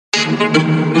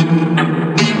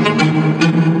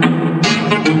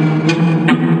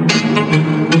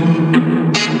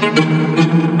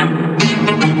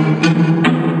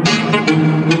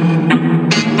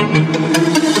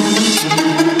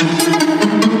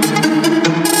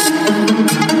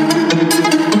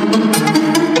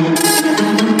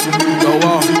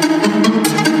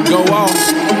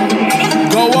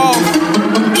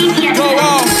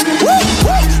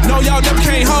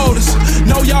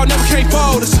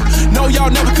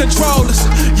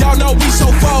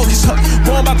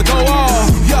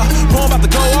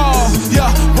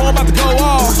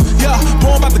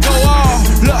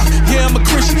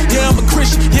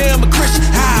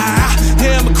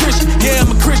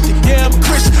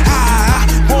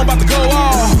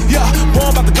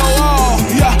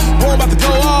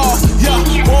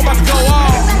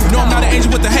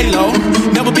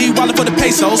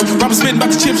Rappers spitting about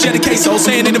the chips, yeah, the queso.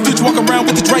 Saying in the future, walk around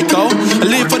with the Draco. I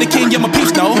live for the king, yeah, my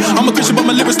peeps know. I'm a Christian, but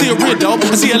my lyrics still real dope.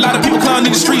 I see a lot of people clowning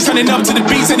in the streets, running up to the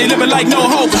beats, and they living like no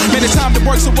hope. Man, it's time to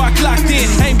work, so I clocked in.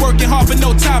 Ain't working hard for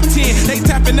no top 10. They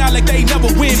tapping out like they never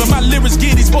win, but my lyrics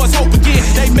give these boys hope again.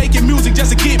 They making music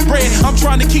just to get bread. I'm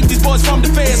trying to keep these boys from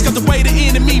the feds, cause the way the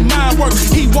enemy mind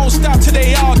works, he won't stop till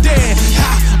they all dead.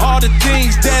 All the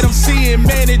things that I'm seeing,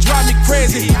 man, it drive me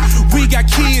crazy. We got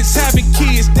kids having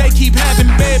kids, they keep having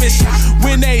babies.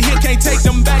 When they hit, can't take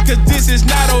them back, cause this is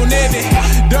not on Eddie.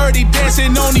 Dirty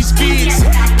dancing on these beats.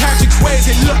 Patrick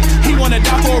Swayze, look, he wanna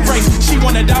die for a race, she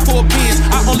wanna die for a Benz.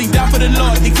 I only die for the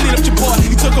Lord, he cleaned up your boy,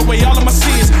 he took away all of my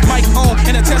sins. Mic on,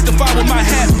 and I testify with my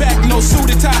hat back, no suit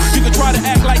and tie. You can try to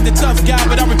act like the tough guy,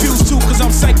 but I refuse to, cause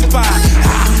I'm sanctified.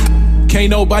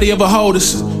 Can't nobody ever hold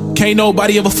us, can't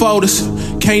nobody ever fold us,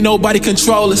 can't nobody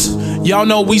control us. Y'all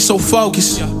know we so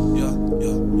focused.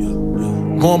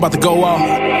 Boy, I'm about to go off.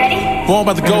 Boy, I'm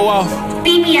about to go off.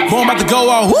 Boy, I'm about to go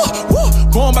off. Woo,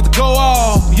 woo. Boy, I'm about to go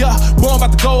off. Yeah. Boy, I'm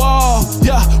about to go off.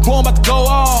 Yeah. Boy, I'm about to go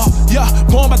off. Yeah.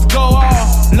 Boy, I'm about to go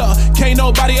off. Look, can't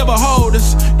nobody ever hold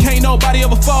us. Can't nobody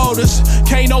ever fold us.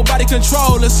 Can't nobody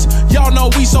control us. Y'all know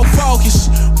we so focused.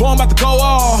 Boy, I'm about to go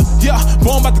off. Yeah.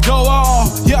 Boy, I'm about to go off.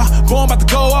 Yeah. Boy, I'm about to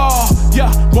go off.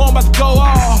 Yeah. Boy, I'm about to go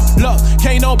off. Look,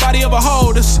 can't nobody ever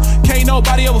hold us. Can't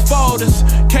nobody ever fold us.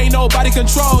 Can't nobody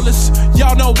control us.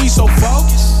 Y'all know we so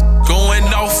focused. Going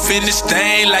off in this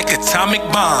thing like atomic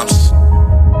bombs.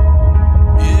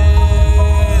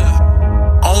 Yeah.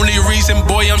 Only reason,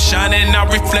 boy, I'm shining, I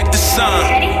reflect the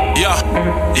sun. Yeah,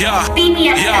 yeah,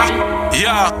 yeah,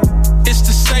 yeah. It's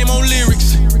the same old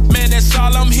lyrics, man, that's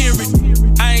all I'm hearing.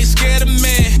 I ain't scared of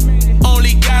man,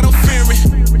 only God I'm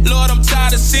fearing. Lord, I'm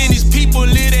tired of seeing these people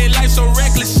live their life so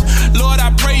reckless. Lord,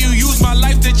 I pray you use my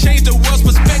life to change the world's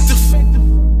perspective.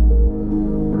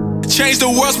 Change the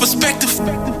world's perspective.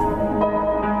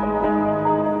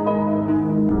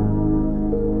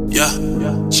 Yeah,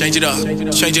 change it up,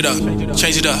 change it up,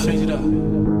 change it up.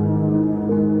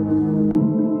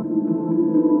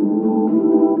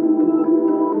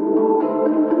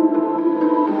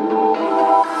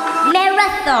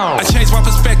 I changed my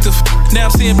perspective. Now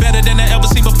I'm seeing better than I ever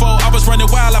seen before. I was running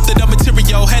wild after the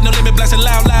material. Had no limit, blasting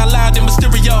loud, loud, loud in my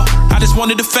stereo. I just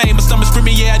wanted the fame, my stomach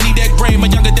screaming, yeah, I need that grain. My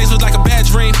younger days was like a bad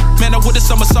dream. Man, I would've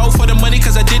sold my soul for the money,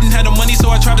 cause I didn't have no money, so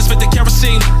I tried to spend the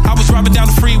kerosene. I was driving down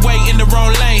the freeway in the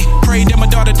wrong lane. Prayed that my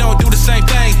daughter don't do the same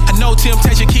thing. I know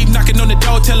temptation keep knocking on the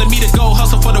door, telling me to go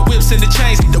hustle for the whips and the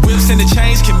chains. The whips and the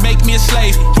chains can make me a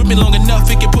slave. With me long enough,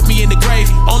 it can put me in the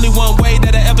grave. Only one way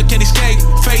that I ever can escape.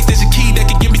 Faith is a key that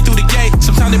can get me through the gate.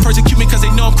 Sometimes they persecute me cause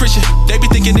they know I'm Christian. They be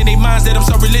thinking in their minds that I'm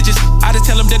so religious. I just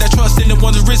tell them that I trust in the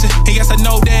ones who's risen. And yes, I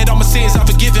know that all my sins are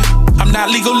forgiven. I'm not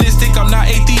legalistic, I'm not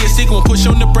atheistic. Won't push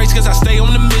on the brakes cause I stay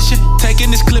on the mission. Taking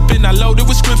this clip and I load it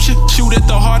with scripture. Shoot at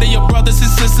the heart of your brothers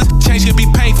and sisters. Change can be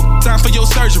painful, time for your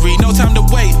surgery. No time to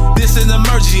wait, this is an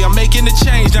emergency. I'm making a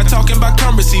change, not talking about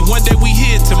currency. One day we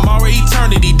here, tomorrow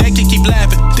eternity. They can keep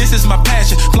laughing, this is my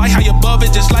passion. Fly high above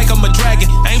it just like I'm a dragon.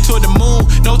 Aim toward the moon,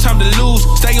 no time to lose.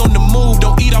 Stay on the move,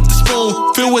 don't eat off the spoon.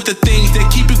 Filled with the things that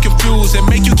keep you confused and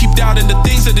make you keep doubting the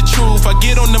things of the truth. I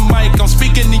get on the mic, I'm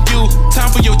speaking to you. Time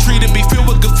for your tree to be filled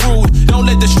with good fruit. Don't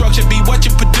let destruction be what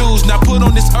you produce. Not put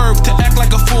on this earth to act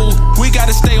like a fool. We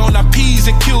gotta stay on our P's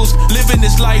and Q's. Living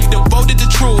this life devoted to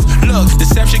truth. Look,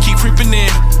 deception keep creeping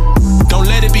in. Don't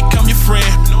let it become your friend.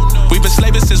 We've been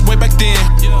slaving since way back then.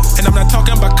 And I'm not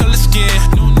talking about color skin.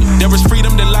 There is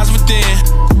freedom that lies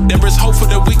within. There is hope for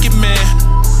the wicked man.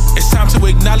 It's time to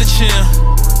acknowledge him.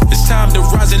 It's time to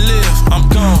rise and live. I'm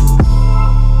gone.